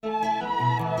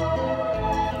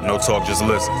No talk, just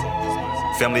listen.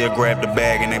 Family will grab the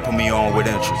bag and they put me on with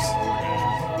interest.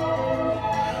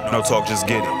 No talk, just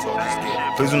get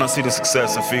it. Please do not see the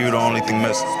success and feel you the only thing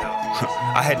missing.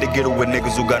 I had to get it with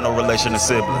niggas who got no relation to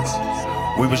siblings.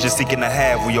 We was just seeking to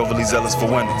have, we overly zealous for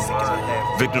winning.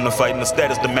 Victim of fighting the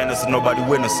status, the madness, and nobody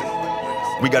witnessing.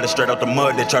 We got it straight out the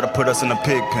mud, they try to put us in a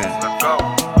pig pen.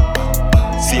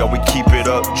 See how we keep it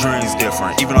up, dreams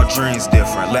different, even our dreams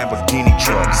different. Lamborghini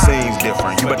truck, scenes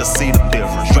different, you better see the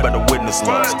difference. You better witness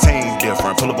love, team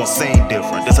different, pull up on scene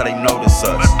different. This how they notice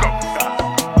us.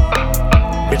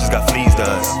 Bitches got fleas to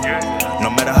us. No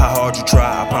matter how hard you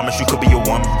try, I promise you could be a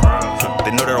woman.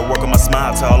 They know that I work on my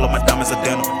smile, till all of my diamonds are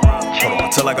denim. Hold on,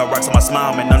 until I got rocks on my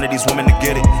smile, man, none of these women to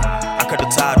get it. I cut the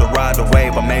tide to ride the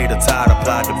wave, I made a tide,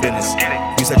 applied to business.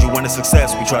 You said you wanted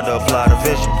success, we tried to apply the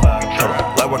vision. Hold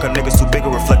on, like work our niggas too big,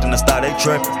 reflecting the style they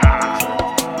trippin'.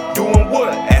 Doing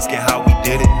what? Asking how we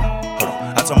did it. Hold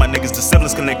on, I told my niggas the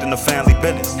siblings connecting the family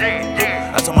business.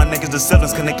 I told my niggas the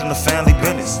siblings connecting the family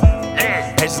business.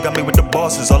 Haters got me with the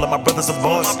bosses, all of my brothers are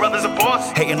bosses.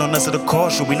 Hating on us at the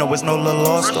caution, we know it's no little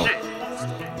loss though.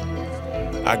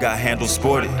 I got handles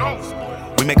sported.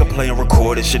 We make a play and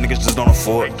record it, shit niggas just don't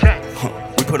afford it.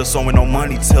 We put a song with no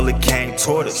money till it came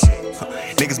toward us.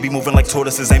 Niggas be moving like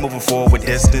tortoises, ain't moving forward with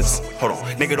distance. Hold on,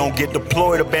 nigga don't get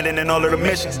deployed, abandoning all of the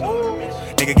missions.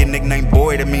 Nigga get nicknamed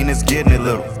boy, that mean it's getting it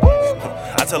little.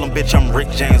 I tell them, bitch, I'm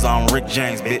Rick James, I'm Rick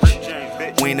James,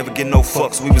 bitch. We ain't never get no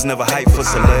fucks, we was never hype for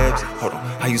celebs. Hold on,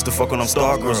 I used to fuck on them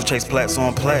star girls who chase plats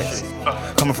on plats.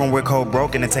 Coming from where cold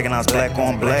broken and taking us black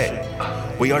on black.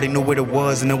 We already knew what it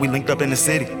was and then we linked up in the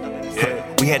city.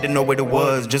 We had to know what it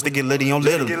was just to get litty on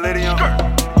little.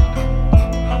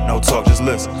 No talk, just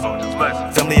listen.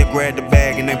 Family will grab the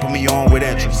bag and they put me on with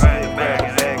interest.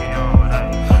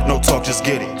 No talk, just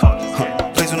get it.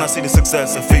 Please do not see the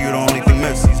success and feel you the only thing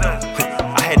missing.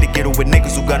 I had to get it with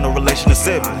niggas who got no relation to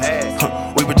siblings.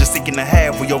 We were just seeking to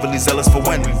have, we overly zealous for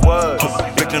winning.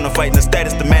 Victim of fighting the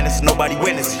status, the madness, nobody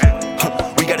witnessing.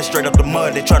 We got it straight up the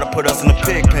mud, they try to put us in a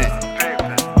pig pen.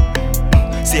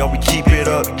 See how we keep it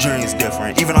up, dreams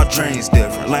different, even our dreams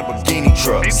different. Lamborghini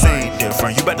truck, scene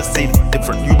different. You better see the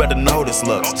different, you better notice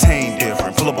looks. Team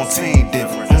different, pull up on team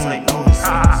different.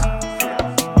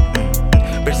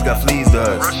 Bitches got fleas to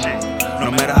us. No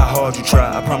matter how hard you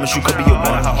try, I promise you could be a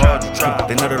one.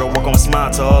 They know that I work on my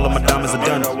smile till all of my diamonds are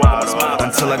done.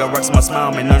 Until I got rocks on my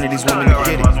smile, man, none of these women can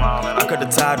get it. I cut the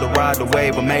tide to ride the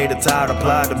wave, but made the tide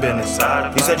apply to business.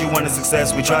 You said you wanted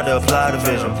success, we tried to apply the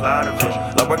vision.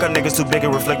 Like work our niggas too big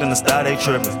and reflecting the style they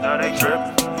trippin'.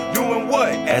 Doing what?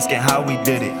 Asking how we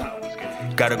did it.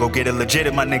 Gotta go get it legit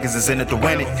if my niggas is in it to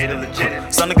win it.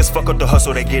 Some niggas fuck up the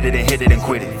hustle, they get it and hit it and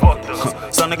quit it.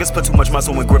 Some niggas put too much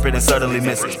muscle and grip it and suddenly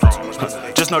miss it.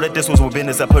 Just know that this was with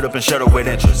business I put up and shut up with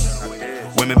interest.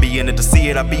 Women be in it to see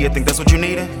it, I be it, think that's what you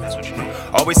needed?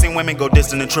 Always seen women go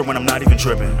distant and trip when I'm not even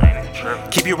tripping.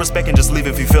 Keep your respect and just leave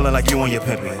if you feeling like you on your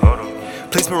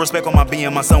pimpin'. Please put respect on my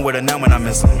being, my son with a now when I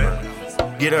miss him.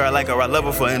 Get her, I like her, I love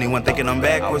her for anyone thinking I'm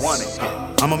backwards.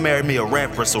 I'ma marry me a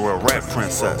rappress or a rap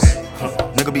princess.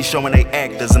 Nigga be showing they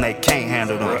actors and they can't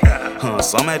handle them.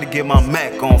 So I'ma have to get my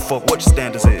Mac on, fuck what your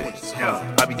standards is.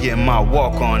 I be getting my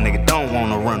walk on, nigga don't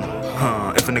wanna run them.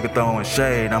 If a nigga throwing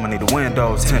shade, I'ma need the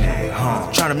windows tinted.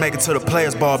 Trying to make it to the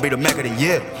players ball, be the Mac of the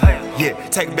year. Yeah,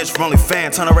 take a bitch from only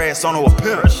fan, turn her ass on to a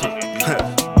pimp.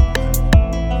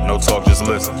 No talk, just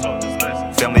listen.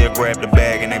 Family will grab the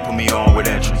bag and they put me on with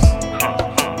interest.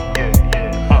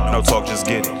 No talk, just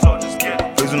get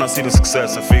it. Please do not see the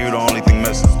success and feel you the only thing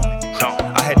missing.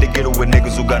 I had to get it with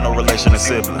niggas who got no relation to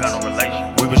siblings.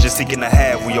 We was just seeking to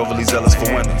have, we overly zealous for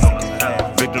winning.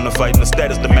 Victim of fighting the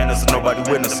status, the madness, and nobody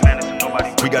witnessing.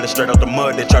 We got it straight out the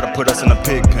mud, they try to put us in a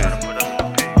pig pen.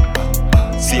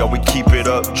 See how we keep it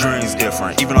up, dreams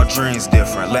different, even our dreams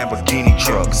different. Lamborghini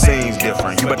truck, scenes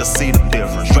different, you better see the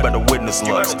difference. You better witness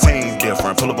looks, team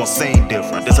different, pull up on scene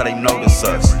different. This how they notice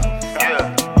us.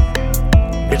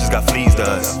 Bitches got fleas to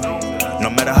us. No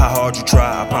matter how hard you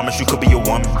try, I promise you could be a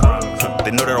woman.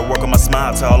 They know that I work on my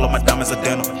smile till all of my diamonds are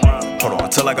denim. Hold on,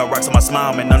 until I got rocks on my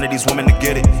smile, man, none of these women to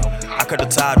get it. I cut the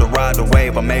tide to ride the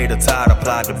wave, I made the tide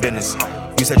apply to business.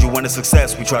 You said you wanted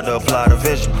success, we tried to apply the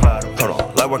vision. Hold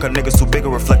on, like work our niggas too big,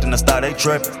 reflecting the style they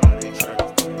trippin'.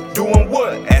 Doing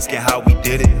what? Asking how we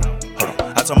did it. Hold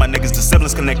on, I told my niggas the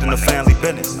siblings connecting the family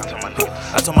business.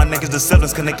 I told my niggas the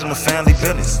siblings connecting the family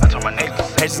business.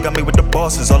 Haters got me with the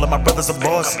bosses, all of my brothers are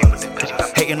bosses.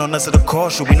 Hating on us at the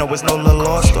caution, we know it's no little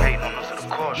loss though. Hating on us at the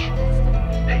caution.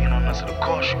 Hating on us at the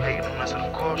caution. Hating on us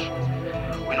at the caution.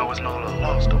 We know it's no little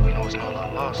loss though. We know it's no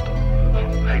little loss though.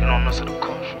 Hating on us at the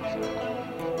caution.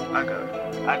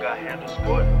 I got handles,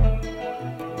 boy.